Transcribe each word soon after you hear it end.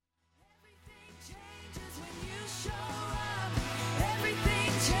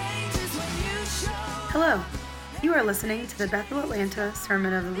Hello, you are listening to the Bethel Atlanta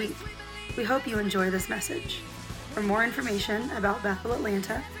Sermon of the Week. We hope you enjoy this message. For more information about Bethel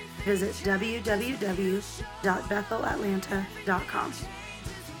Atlanta, visit www.bethelatlanta.com.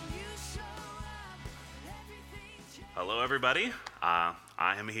 Hello, everybody. I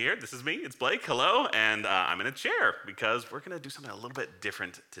am here. This is me. It's Blake. Hello. And I'm in a chair because we're going to do something a little bit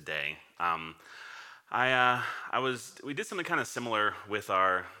different today. We did something kind of similar with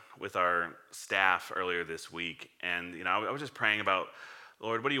our staff earlier this week, and I was just praying about,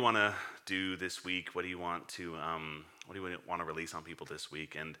 Lord, what do you want to do this week? What do you want to release on people this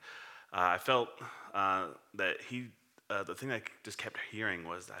week? And I felt that the thing I just kept hearing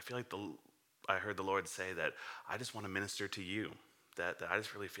was that I feel like I heard the Lord say that I just want to minister to you. That I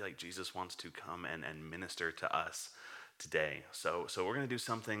just really feel like Jesus wants to come and minister to us today. So we're going to do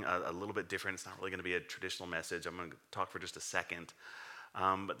something a little bit different. It's not really going to be a traditional message. I'm going to talk for just a second.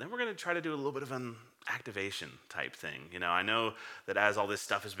 But then we're going to try to do a little bit of an activation type thing. I know that as all this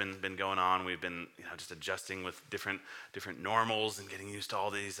stuff has been going on, we've been just adjusting with different normals and getting used to all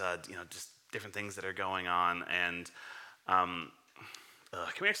these just different things that are going on. And can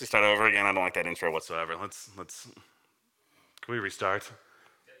we actually start over again? I don't like that intro whatsoever. Let's can we restart?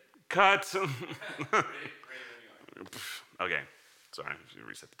 Cut. Okay, sorry. You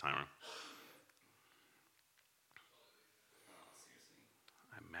reset the timer.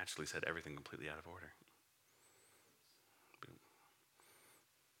 I magically said everything completely out of order.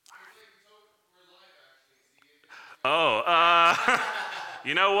 Oh,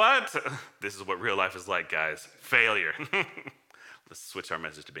 you know what? This is what real life is like, guys. Failure. Let's switch our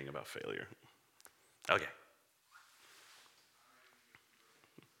message to being about failure. Okay.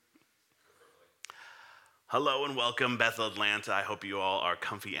 Hello and welcome, Bethel Atlanta. I hope you all are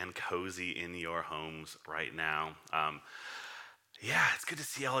comfy and cozy in your homes right now. Yeah, it's good to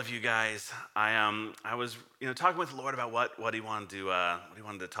see all of you guys. I was talking with the Lord about what he wanted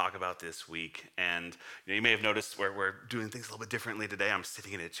to talk about this week, and you may have noticed we're doing things a little bit differently today. I'm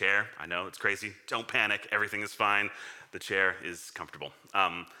sitting in a chair. I know it's crazy. Don't panic. Everything is fine. The chair is comfortable.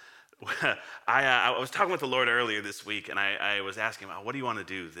 I was talking with the Lord earlier this week, and I was asking him, what do you want to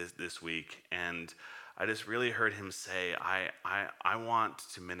do this week? And I just really heard him say, I want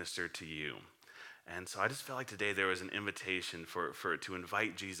to minister to you. And so I just felt like today there was an invitation to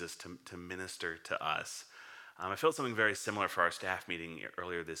invite Jesus to minister to us. I felt something very similar for our staff meeting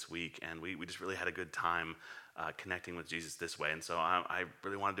earlier this week, and we just really had a good time connecting with Jesus this way. And so I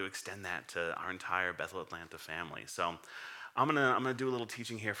really wanted to extend that to our entire Bethel Atlanta family. So I'm gonna do a little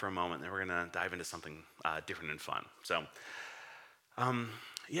teaching here for a moment, and then we're gonna dive into something different and fun. So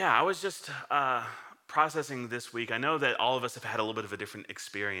I was just processing this week. I know that all of us have had a little bit of a different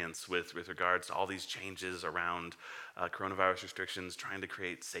experience with regards to all these changes around coronavirus restrictions, trying to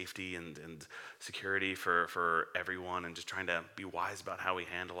create safety and security for everyone, and just trying to be wise about how we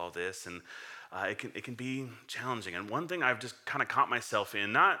handle all this. And it can be challenging. And one thing I've just kind of caught myself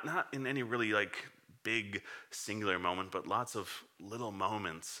in, not in any really like big singular moment, but lots of little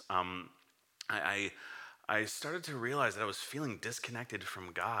moments. I started to realize that I was feeling disconnected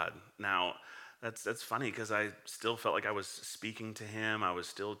from God. Now, that's funny because I still felt like I was speaking to him. I was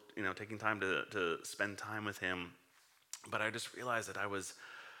still, taking time to spend time with him. But I just realized that I was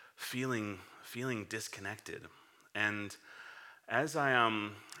feeling disconnected. And as I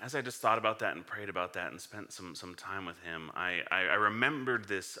just thought about that and prayed about that and spent some time with him, I remembered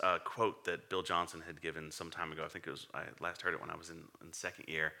this quote that Bill Johnson had given some time ago. I think I last heard it when I was in second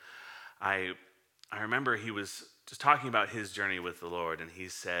year. I remember he was just talking about his journey with the Lord, and he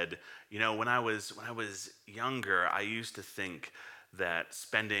said, when I was younger, I used to think that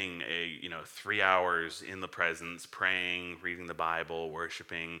spending 3 hours in the presence, praying, reading the Bible,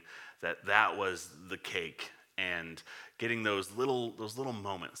 worshiping, that was the cake, and getting those little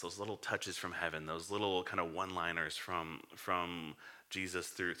moments, those little touches from heaven, those little kind of one-liners from Jesus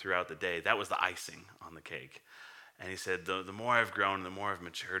throughout the day, that was the icing on the cake. And he said, the more I've grown, the more I've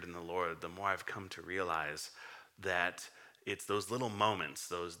matured in the Lord, the more I've come to realize that it's those little moments,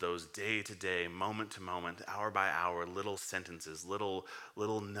 those day-to-day, moment-to-moment, hour-by-hour, little sentences, little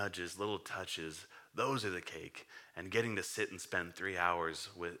nudges, little touches, those are the cake. And getting to sit and spend 3 hours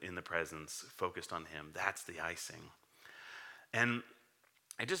in the presence, focused on him, that's the icing. And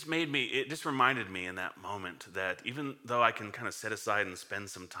it just reminded me in that moment that even though I can kind of set aside and spend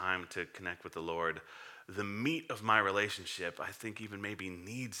some time to connect with the Lord, the meat of my relationship, I think even maybe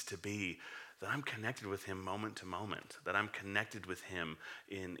needs to be that I'm connected with him moment to moment, that I'm connected with him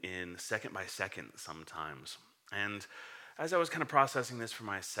in second by second sometimes. And as I was kind of processing this for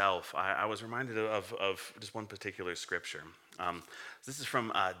myself, I was reminded of just one particular scripture. This is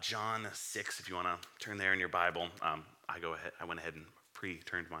from John 6, if you want to turn there in your Bible. I went ahead and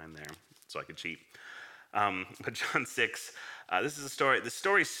pre-turned mine there so I could cheat. But John 6, this is a story. The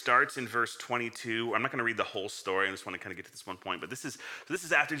story starts in verse 22. I'm not going to read the whole story. I just want to kind of get to this one point. But this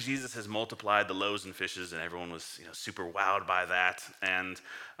is after Jesus has multiplied the loaves and fishes, and everyone was super wowed by that. And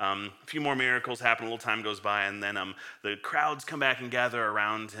a few more miracles happen. A little time goes by, and then the crowds come back and gather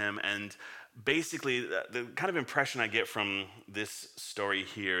around him. And basically, the kind of impression I get from this story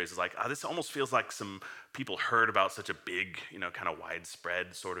here is like, this almost feels like some people heard about such a big, kind of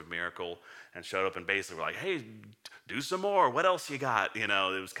widespread sort of miracle and showed up and basically were like, hey, do some more. What else you got? It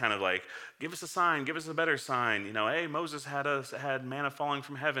was kind of like, give us a sign, give us a better sign. Hey, Moses had manna falling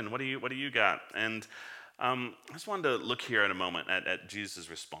from heaven. What do you got? And I just wanted to look here in a moment at Jesus'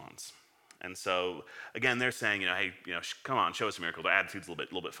 response. And so, again, they're saying, hey, come on, show us a miracle. Their attitude's a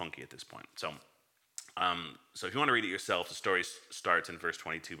little bit funky at this point. So if you want to read it yourself, the story starts in verse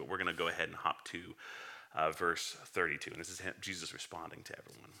 22, but we're going to go ahead and hop to verse 32. And this is Jesus responding to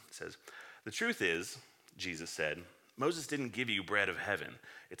everyone. It says, "The truth is," Jesus said, "Moses didn't give you bread of heaven.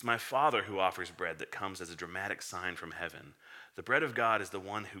 It's my Father who offers bread that comes as a dramatic sign from heaven. The bread of God is the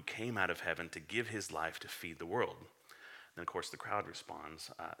one who came out of heaven to give his life to feed the world." Then, of course, the crowd responds,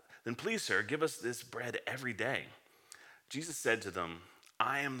 "Then please, sir, give us this bread every day." Jesus said to them,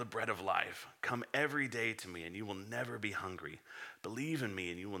 "I am the bread of life. Come every day to me, and you will never be hungry. Believe in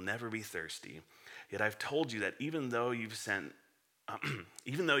me, and you will never be thirsty. Yet I've told you that even though you've seen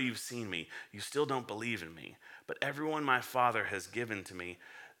me, you still don't believe in me. But everyone my Father has given to me,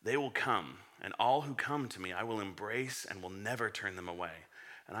 they will come, and all who come to me I will embrace and will never turn them away.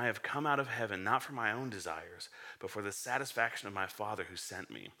 And I have come out of heaven not for my own desires, but for the satisfaction of my Father who sent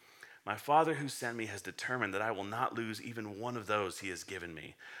me. My Father who sent me has determined that I will not lose even one of those he has given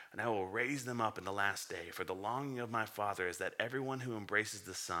me, and I will raise them up in the last day. For the longing of my Father is that everyone who embraces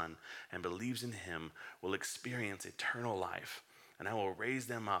the Son and believes in him will experience eternal life, and I will raise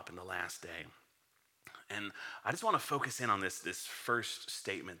them up in the last day." And I just want to focus in on this first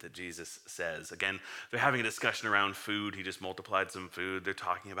statement that Jesus says. Again, they're having a discussion around food. He just multiplied some food. They're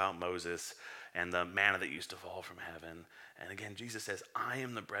talking about Moses and the manna that used to fall from heaven. And again, Jesus says, "I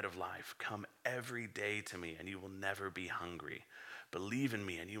am the bread of life. Come every day to me, and you will never be hungry. Believe in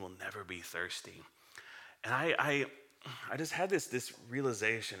me, and you will never be thirsty." And I just had this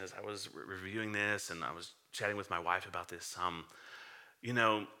realization as I was reviewing this, and I was chatting with my wife about this.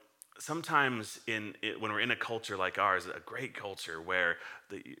 Sometimes when we're in a culture like ours, a great culture where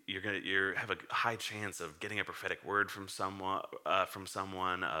you have a high chance of getting a prophetic word from someone,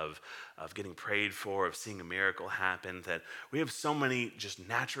 of getting prayed for, of seeing a miracle happen, that we have so many just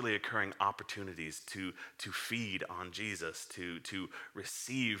naturally occurring opportunities to feed on Jesus, to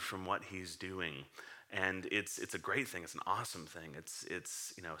receive from what he's doing. And it's a great thing. It's an awesome thing.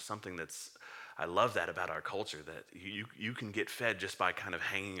 It's something that's, I love that about our culture, that you can get fed just by kind of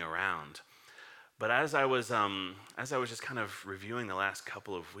hanging around. But as I was just kind of reviewing the last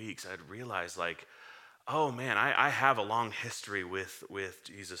couple of weeks, I'd realized like, oh man, I have a long history with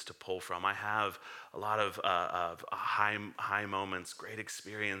Jesus to pull from. I have a lot of high moments, great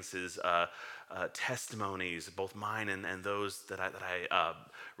experiences, testimonies, both mine and those that I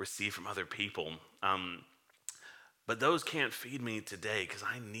receive from other people. But those can't feed me today because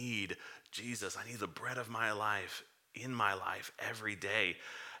I need Jesus. I need the bread of my life in my life every day.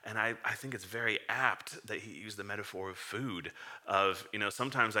 And I think it's very apt that he used the metaphor of food.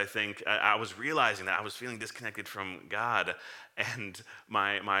 Sometimes I think I was realizing that I was feeling disconnected from God, and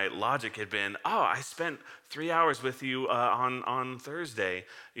my logic had been, I spent 3 hours with you on Thursday.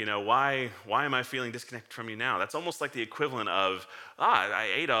 Why am I feeling disconnected from you now? That's almost like the equivalent of, I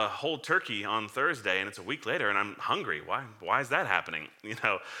ate a whole turkey on Thursday, and it's a week later, and I'm hungry. Why is that happening?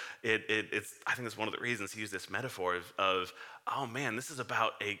 It's I think that's one of the reasons he used this metaphor of oh man, this is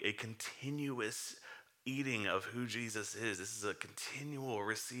about a continuous eating of who Jesus is. This is a continual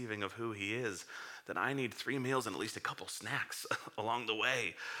receiving of who he is, that I need 3 meals and at least a couple snacks along the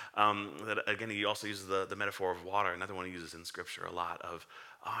way. That again, he also uses the metaphor of water, another one he uses in scripture a lot, of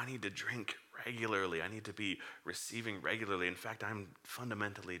I need to drink regularly. I need to be receiving regularly. In fact, I'm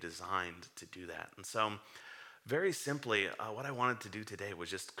fundamentally designed to do that. And so very simply, what I wanted to do today was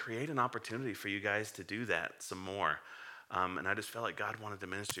just create an opportunity for you guys to do that some more. And I just felt like God wanted to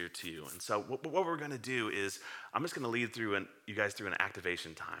minister to you. And so what we're going to do is I'm just going to lead you guys through an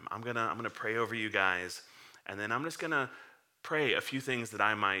activation time. I'm going to pray over you guys, and then I'm just going to pray a few things that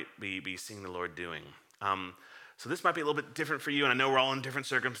I might be seeing the Lord doing. So this might be a little bit different for you, and I know we're all in different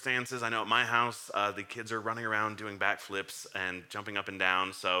circumstances. I know at my house, the kids are running around doing backflips and jumping up and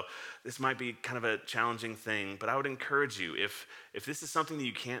down, so this might be kind of a challenging thing, but I would encourage you, if this is something that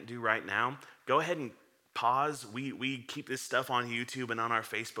you can't do right now, go ahead and pause. We keep this stuff on YouTube and on our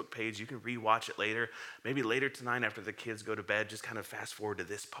Facebook page. You can rewatch it later. Maybe later tonight after the kids go to bed, just kind of fast forward to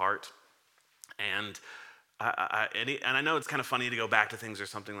this part. And I know it's kind of funny to go back to things or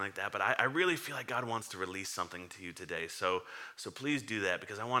something like that, but I really feel like God wants to release something to you today. So please do that,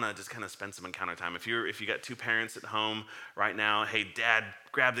 because I want to just kind of spend some encounter time. If you got two parents at home right now, hey, dad,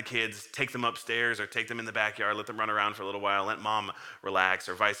 grab the kids, take them upstairs or take them in the backyard, let them run around for a little while, let mom relax,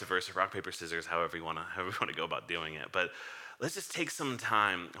 or vice versa, rock, paper, scissors, however you want to go about doing it. But let's just take some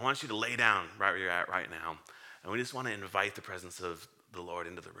time. I want you to lay down right where you're at right now. And we just want to invite the presence of the Lord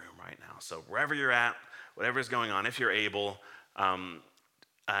into the room right now. So wherever you're at, whatever's going on, if you're able,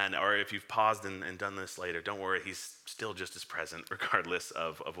 or if you've paused and done this later, don't worry, he's still just as present regardless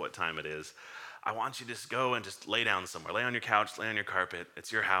of what time it is. I want you to just go and just lay down somewhere. Lay on your couch, lay on your carpet.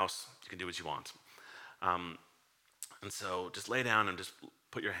 It's your house. You can do what you want. And so just lay down and just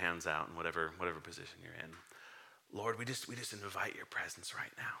put your hands out in whatever position you're in. Lord, we just invite your presence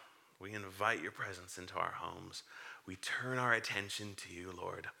right now. We invite your presence into our homes. We turn our attention to you,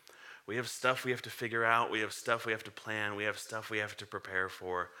 Lord. We have stuff we have to figure out. We have stuff we have to plan. We have stuff we have to prepare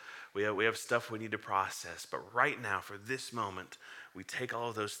for. We have stuff we need to process. But right now, for this moment, we take all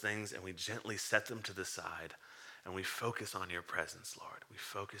of those things and we gently set them to the side. And we focus on your presence, Lord. We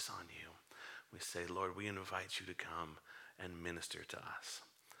focus on you. We say, Lord, we invite you to come and minister to us.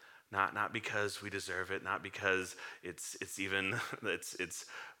 Not because we deserve it, not because we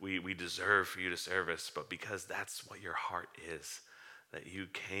deserve for you to serve us, but because that's what your heart is. That you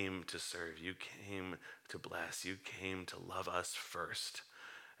came to serve, you came to bless, you came to love us first.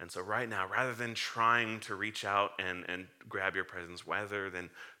 And so right now, rather than trying to reach out and grab your presence, rather than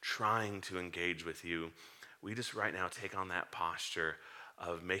trying to engage with you, we just right now take on that posture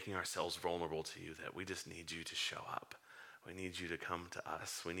of making ourselves vulnerable to you, that we just need you to show up. We need you to come to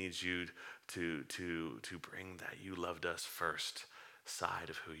us. We need you to bring that you loved us first side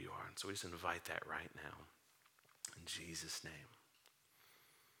of who you are. And so we just invite that right now. In Jesus' name.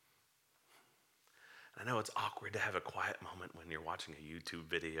 I know it's awkward to have a quiet moment when you're watching a YouTube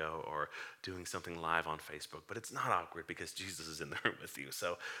video or doing something live on Facebook, but it's not awkward because Jesus is in the room with you.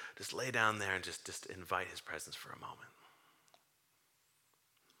 So just lay down there and just invite his presence for a moment.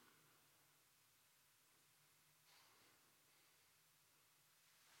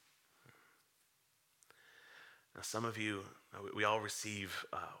 Now, some of you, we all receive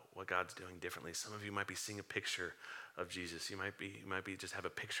what God's doing differently. Some of you might be seeing a picture of Jesus. You might be just have a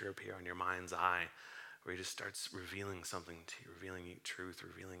picture appear on your mind's eye, where he just starts revealing something to you, revealing truth,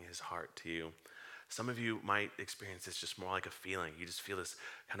 revealing his heart to you. Some of you might experience this just more like a feeling. You just feel this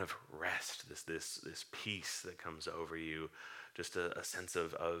kind of rest, this peace that comes over you, just a sense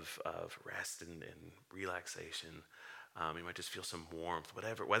of rest and relaxation. You might just feel some warmth,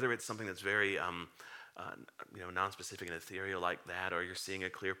 whether it's something that's very non-specific and ethereal like that, or you're seeing a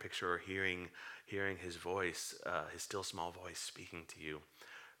clear picture or hearing his voice, his still small voice speaking to you.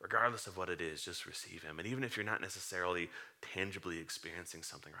 Regardless of what it is, just receive him. And even if you're not necessarily tangibly experiencing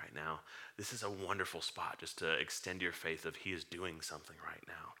something right now, this is a wonderful spot just to extend your faith of he is doing something right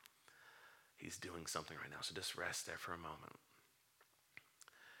now. He's doing something right now. So just rest there for a moment.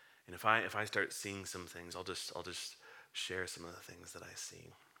 And if I start seeing some things, I'll just share some of the things that I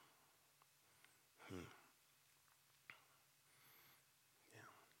see.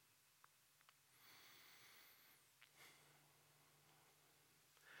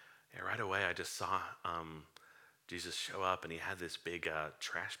 Yeah, right away I just saw Jesus show up, and he had this big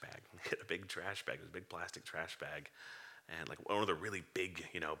trash bag. He had a big trash bag, this big plastic trash bag, and like one of the really big,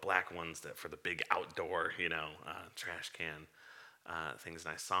 black ones that for the big outdoor, trash can things.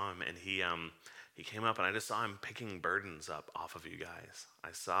 And I saw him, and he came up, and I just saw him picking burdens up off of you guys.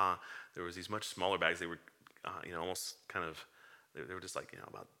 I saw there was these much smaller bags. They were, almost kind of, they were just like,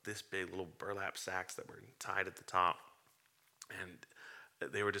 about this big, little burlap sacks that were tied at the top, and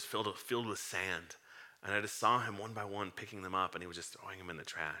they were just filled with sand. And I just saw him one by one picking them up, and he was just throwing them in the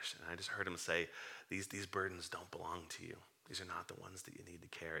trash. And I just heard him say, these burdens don't belong to you. These are not the ones that you need to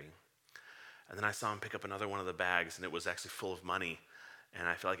carry. And then I saw him pick up another one of the bags, and it was actually full of money. And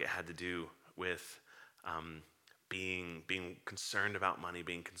I felt like it had to do with being concerned about money,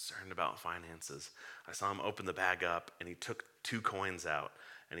 being concerned about finances. I saw him open the bag up, and he took 2 coins out,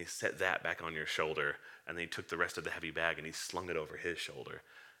 and he set that back on your shoulder. And then he took the rest of the heavy bag, and he slung it over his shoulder.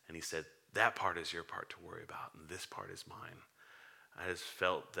 And he said, that part is your part to worry about, and this part is mine. I just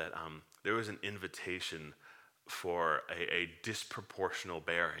felt that there was an invitation for a disproportional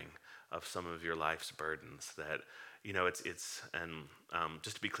bearing of some of your life's burdens. That, and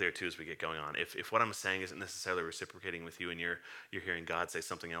just to be clear too, as we get going on, if what I'm saying isn't necessarily reciprocating with you, and you're hearing God say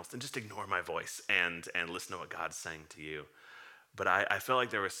something else, then just ignore my voice and listen to what God's saying to you. But I felt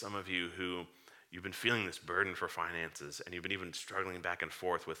like there were some of you who you've been feeling this burden for finances, and you've been even struggling back and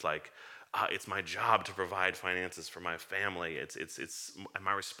forth with like, it's my job to provide finances for my family. It's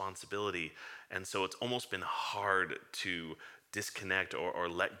my responsibility, and so it's almost been hard to disconnect or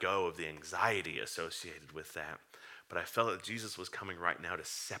let go of the anxiety associated with that. But I felt that Jesus was coming right now to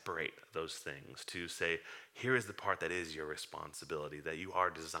separate those things, to say, here is the part that is your responsibility, that you are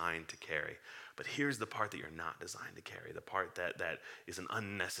designed to carry. But here's the part that you're not designed to carry, the part that is an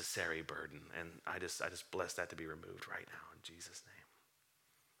unnecessary burden. And I just bless that to be removed right now in Jesus' name.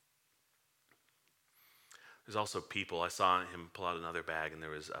 There's also people. I saw him pull out another bag, and it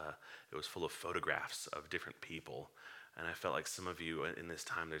was full of photographs of different people. And I felt like some of you in this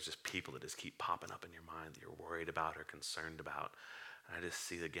time, there's just people that just keep popping up in your mind that you're worried about or concerned about. And I just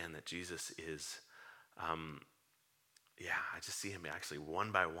see again that Jesus is, I just see him actually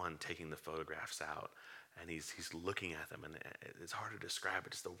one by one taking the photographs out. And he's looking at them, and it's hard to describe,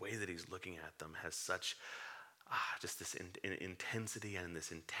 but just the way that he's looking at them has such just this intensity and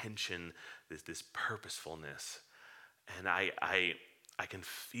this intention, this purposefulness. And I can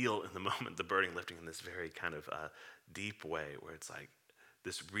feel in the moment the burden lifting in this very kind of deep way, where it's like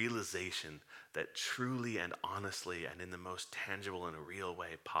this realization that truly and honestly and in the most tangible and real way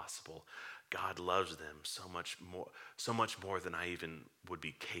possible, God loves them so much more than I even would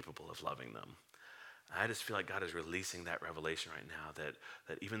be capable of loving them. I just feel like God is releasing that revelation right now,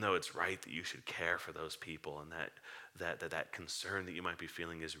 that even though it's right that you should care for those people, and that concern that you might be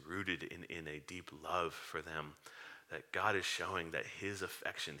feeling is rooted in a deep love for them, that God is showing that his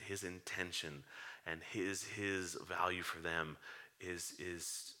affection, his intention, and his value for them is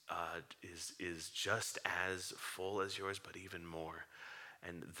just as full as yours, but even more.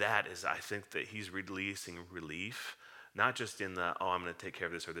 And that is, I think that he's releasing relief, not just in the, I'm going to take care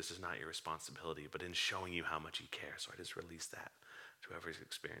of this, or this is not your responsibility, but in showing you how much he cares. So I just release that to whoever's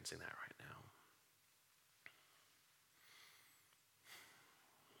experiencing that right now.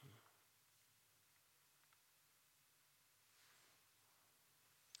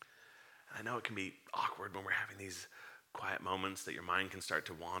 I know it can be awkward when we're having these quiet moments, that your mind can start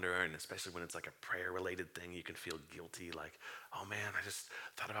to wander, and especially when it's like a prayer-related thing, you can feel guilty, like, oh man, I just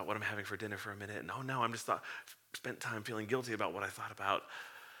thought about what I'm having for dinner for a minute, and I'm just spent time feeling guilty about what I thought about.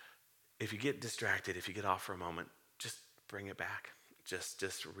 If you get distracted, if you get off for a moment, just bring it back. Just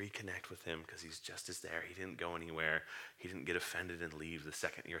reconnect with him, because he's just as there. He didn't go anywhere. He didn't get offended and leave the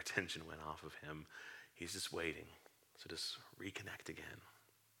second your attention went off of him. He's just waiting. So just reconnect again.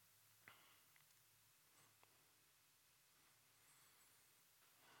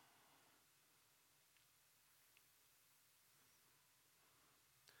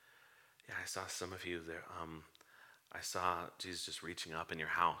 Yeah, I saw some of you there. I saw Jesus just reaching up in your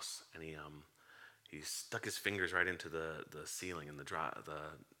house, and he stuck his fingers right into the ceiling and the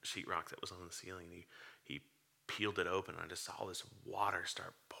sheetrock that was on the ceiling. And he peeled it open, and I just saw this water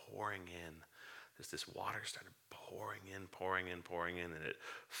start pouring in. This water started pouring in, and it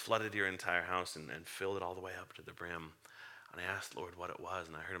flooded your entire house and filled it all the way up to the brim. And I asked the Lord what it was,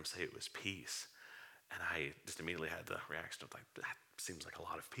 and I heard him say it was peace. And I just immediately had the reaction of like, that seems like a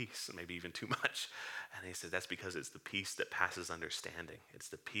lot of peace, maybe even too much. And he said, that's because it's the peace that passes understanding. It's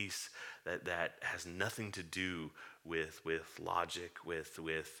the peace that has nothing to do with logic, with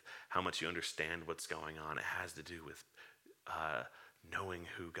how much you understand what's going on. It has to do with knowing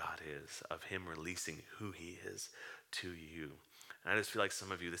who God is, of him releasing who he is to you. And I just feel like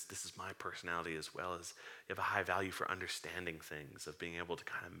some of you, this is my personality as well, as you have a high value for understanding things, of being able to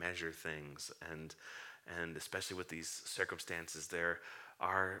kind of measure things, and especially with these circumstances, there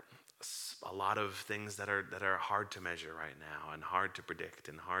are a lot of things that are hard to measure right now, and hard to predict,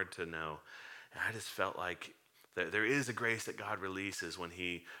 and hard to know. And I just felt like there is a grace that God releases when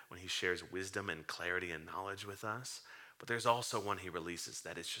he shares wisdom and clarity and knowledge with us. But there's also one he releases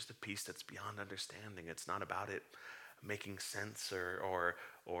that it's just a peace that's beyond understanding. It's not about it making sense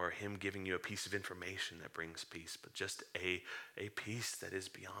or him giving you a piece of information that brings peace, but just a peace that is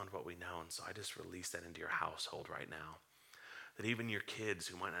beyond what we know. And so I just release that into your household right now. That even your kids,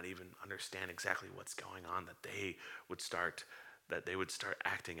 who might not even understand exactly what's going on, that they would start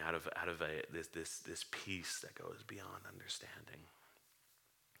acting out of this peace that goes beyond understanding.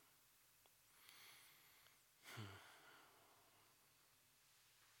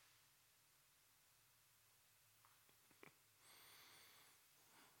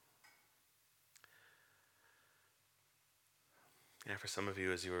 Yeah, for some of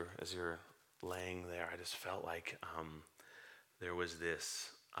you, as you're laying there, I just felt like there was this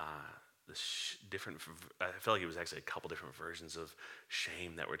different. I felt like it was actually a couple different versions of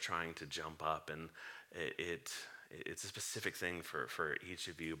shame that were trying to jump up, and it, it it's a specific thing for each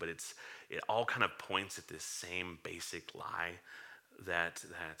of you, but it all kind of points at this same basic lie that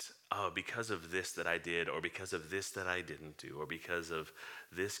oh, because of this that I did, or because of this that I didn't do, or because of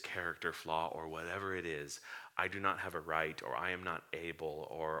this character flaw, or whatever it is, I do not have a right, or I am not able,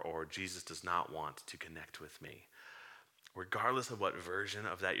 or Jesus does not want to connect with me. Regardless of what version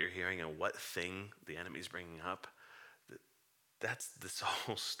of that you're hearing and what thing the enemy's bringing up, that's this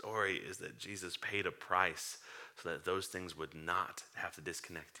whole story, is that Jesus paid a price so that those things would not have to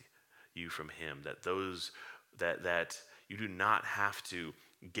disconnect you from him, that you do not have to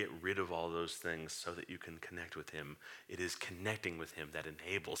get rid of all those things so that you can connect with him. It is connecting with him that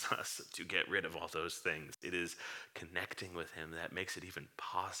enables us to get rid of all those things. It is connecting with him that makes it even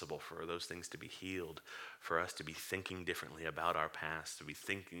possible for those things to be healed, for us to be thinking differently about our past, to be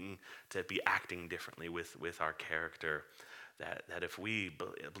acting differently with our character. That if we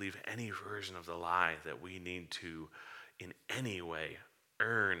believe any version of the lie that we need to in any way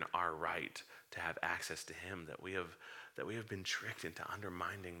earn our right to have access to him, that we have been tricked into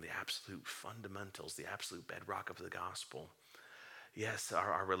undermining the absolute fundamentals, the absolute bedrock of the gospel. Yes,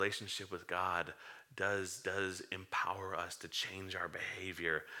 our relationship with God does empower us to change our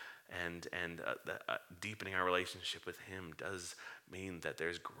behavior, and deepening our relationship with him does mean that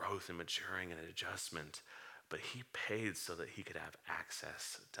there's growth and maturing and adjustment. But he paid so that he could have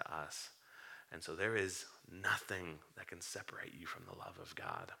access to us. And so there is nothing that can separate you from the love of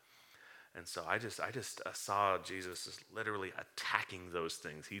God. And so I just saw Jesus just literally attacking those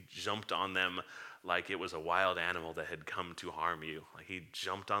things. He jumped on them like it was a wild animal that had come to harm you. Like he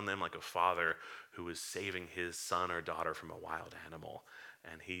jumped on them like a father who was saving his son or daughter from a wild animal.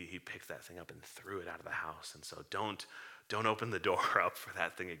 And he picked that thing up and threw it out of the house. And so don't open the door up for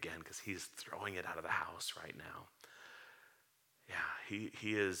that thing again, because he's throwing it out of the house right now. Yeah,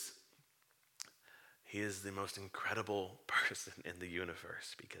 he is the most incredible person in the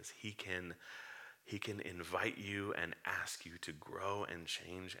universe, because he can invite you and ask you to grow and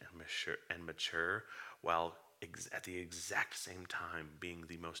change and mature while at the exact same time being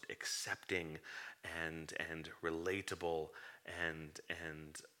the most accepting and relatable and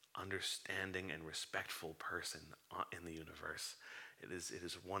understanding and respectful person in the universe. It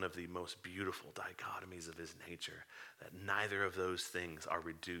is one of the most beautiful dichotomies of his nature, that neither of those things are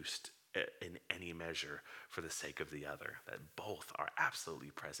reduced in any measure for the sake of the other, that both are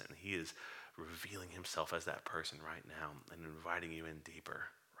absolutely present. And he is revealing himself as that person right now and inviting you in deeper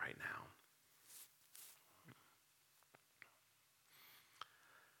right now.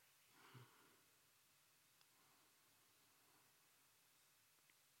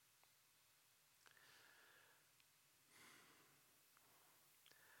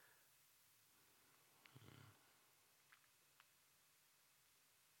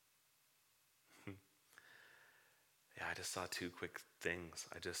 Yeah, I just saw two quick things.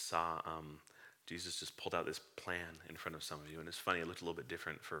 I just saw Jesus just pulled out this plan in front of some of you. And it's funny, it looked a little bit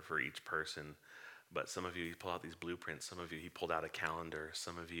different for each person. But some of you, he pulled out these blueprints. Some of you, he pulled out a calendar.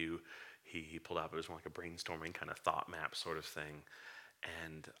 Some of you, he pulled out, it was more like a brainstorming kind of thought map sort of thing.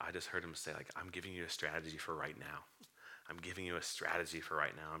 And I just heard him say, like, I'm giving you a strategy for right now. I'm giving you a strategy for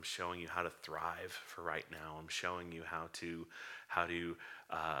right now. I'm showing you how to thrive for right now. I'm showing you how to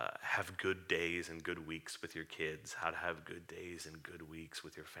have good days and good weeks with your kids, how to have good days and good weeks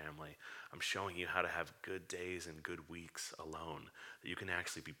with your family. I'm showing you how to have good days and good weeks alone, that you can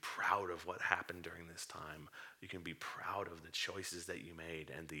actually be proud of what happened during this time. You can be proud of the choices that you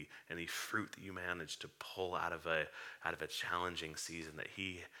made and the fruit that you managed to pull out of a challenging season, that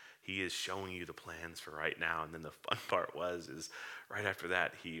he is showing you the plans for right now. And then the fun part is right after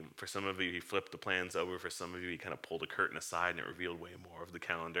that, for some of you, he flipped the plans over. For some of you, he kind of pulled a curtain aside and it revealed way more of the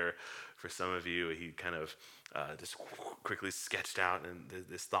calendar. For some of you, he kind of just quickly sketched out and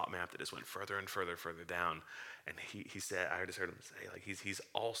this thought map that just went further and further down. And he said, I just heard him say, like, he's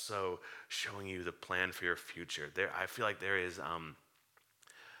also showing you the plan for your future. I feel like there is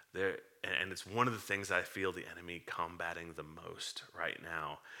there, and it's one of the things I feel the enemy combating the most right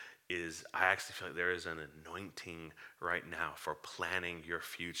now. I actually feel like there is an anointing right now for planning your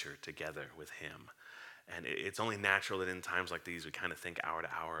future together with him. And it's only natural that in times like these, we kind of think hour to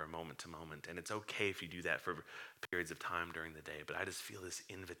hour, moment to moment. And it's okay if you do that for periods of time during the day. But I just feel this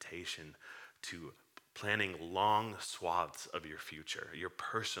invitation to planning long swaths of your future, your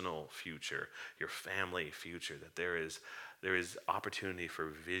personal future, your family future, that there is opportunity for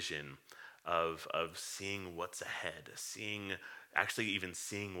vision of seeing what's ahead, seeing actually even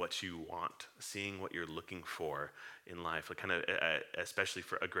seeing what you want, seeing what you're looking for in life, like kind of especially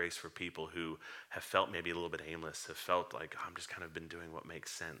for a grace for people who have felt maybe a little bit aimless, have felt like, "Oh, I'm just kind of been doing what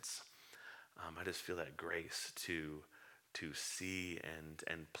makes sense." I just feel that grace to see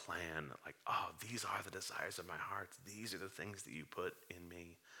and plan, like, oh, these are the desires of my heart. These are the things that you put in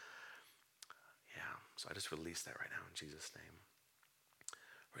me. Yeah, so I just release that right now in Jesus' name.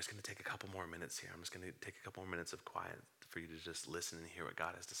 We're just going to take a couple more minutes here. I'm just going to take a couple more minutes of quiet for you to just listen and hear what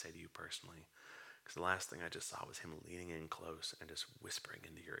God has to say to you personally. Because the last thing I just saw was him leaning in close and just whispering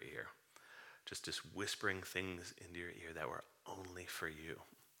into your ear. Just whispering things into your ear that were only for you.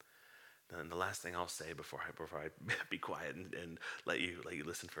 And the last thing I'll say before I be quiet and let you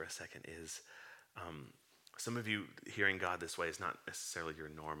listen for a second is, some of you hearing God this way is not necessarily your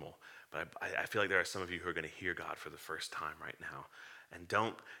normal, but I feel like there are some of you who are going to hear God for the first time right now, and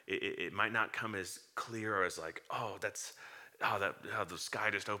it might not come as clear or as like, oh, that's that how the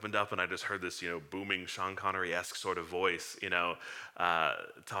sky just opened up and I just heard this booming Sean Connery-esque sort of voice,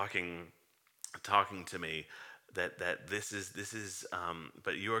 talking to me, that this is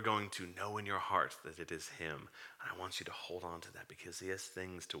but you are going to know in your heart that it is him, and I want you to hold on to that, because he has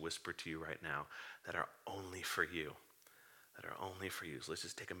things to whisper to you right now that are only for you, so let's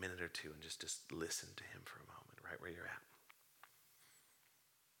just take a minute or two and just listen to him for a moment right where you're at.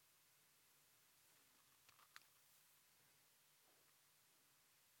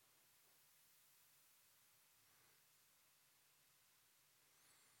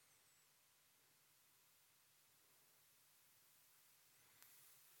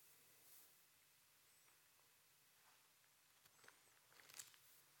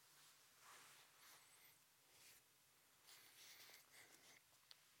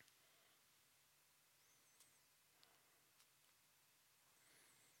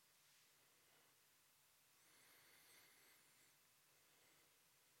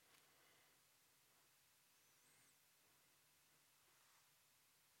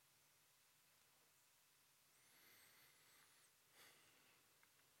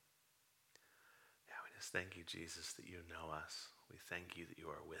 Yeah, we just thank you, Jesus, that you know us. We thank you that you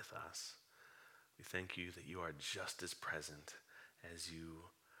are with us. We thank you that you are just as present as you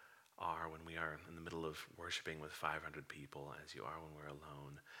are when we are in the middle of worshiping with 500 people, as you are when we're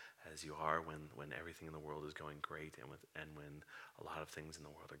alone, as you are when everything in the world is going great, and when a lot of things in the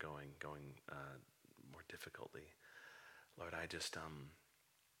world are going more difficultly. Lord, I just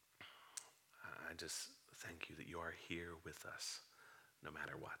thank you that you are here with us, no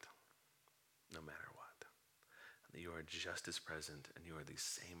matter what, no matter what, and that you are just as present, and you are the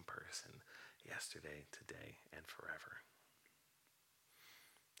same person yesterday, today, and forever.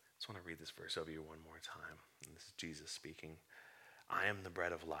 I just want to read this verse over you one more time. And this is Jesus speaking. I am the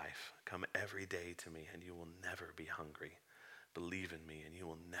bread of life. Come every day to me, and you will never be hungry. Believe in me, and you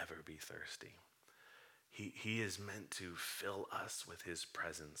will never be thirsty. He is meant to fill us with his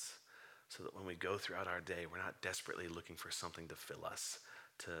presence, so that when we go throughout our day, we're not desperately looking for something to fill us.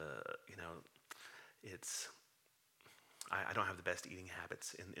 I don't have the best eating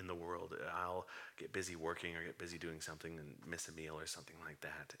habits in the world. I'll get busy working or get busy doing something and miss a meal or something like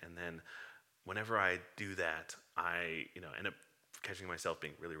that. And then whenever I do that, I end up catching myself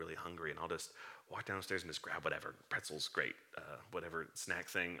being really, really hungry, and I'll just walk downstairs and just grab whatever. Pretzels, great. Whatever snack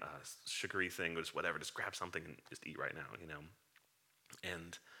thing, sugary thing, just whatever. Just grab something and just eat right now,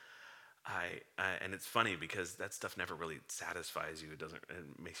 And and it's funny because that stuff never really satisfies you.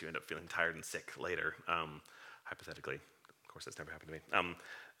 It makes you end up feeling tired and sick later, hypothetically. Of course, that's never happened to me.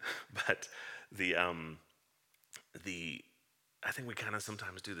 But the I think we kind of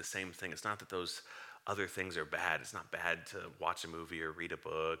sometimes do the same thing. It's not that those other things are bad. It's not bad to watch a movie or read a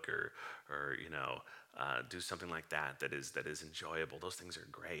book or do something like that is enjoyable. Those things are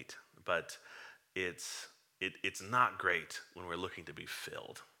great, but it's not great when we're looking to be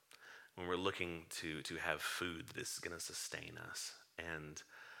filled, when we're looking to have food that is going to sustain us. And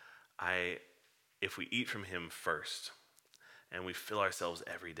if we eat from him first, and we fill ourselves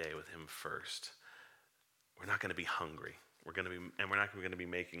every day with him first, we're not going to be hungry. We're not going to be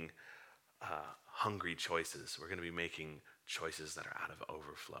making hungry choices. We're going to be making choices that are out of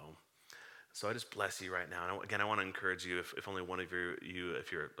overflow. So I just bless you right now. And again, I want to encourage you, if only one of you,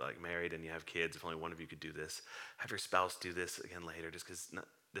 if you're like married and you have kids, if only one of you could do this, have your spouse do this again later, just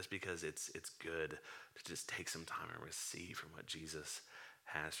because it's good to just take some time and receive from what Jesus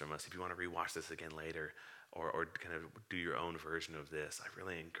has from us. If you want to rewatch this again later, or kind of do your own version of this, I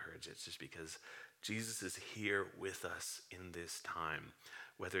really encourage it, just because Jesus is here with us in this time.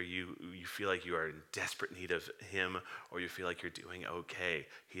 Whether you feel like you are in desperate need of him, or you feel like you're doing okay,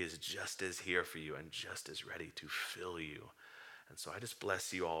 he is just as here for you and just as ready to fill you. And so I just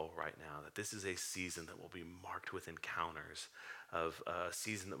bless you all right now that this is a season that will be marked with encounters, of a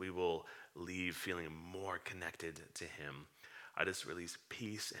season that we will leave feeling more connected to him. I just release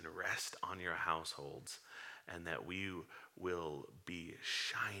peace and rest on your households, and that we will be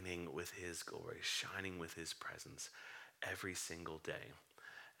shining with his glory, shining with his presence every single day.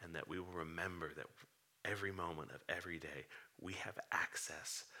 And that we will remember that every moment of every day, we have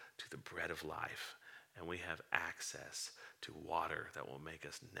access to the bread of life, and we have access to water that will make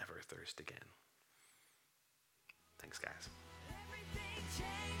us never thirst again. Thanks, guys.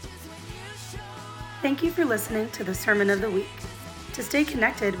 Thank you for listening to the Sermon of the Week. To stay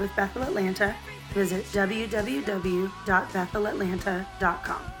connected with Bethel Atlanta, visit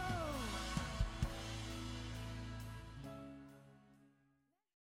www.bethelatlanta.com.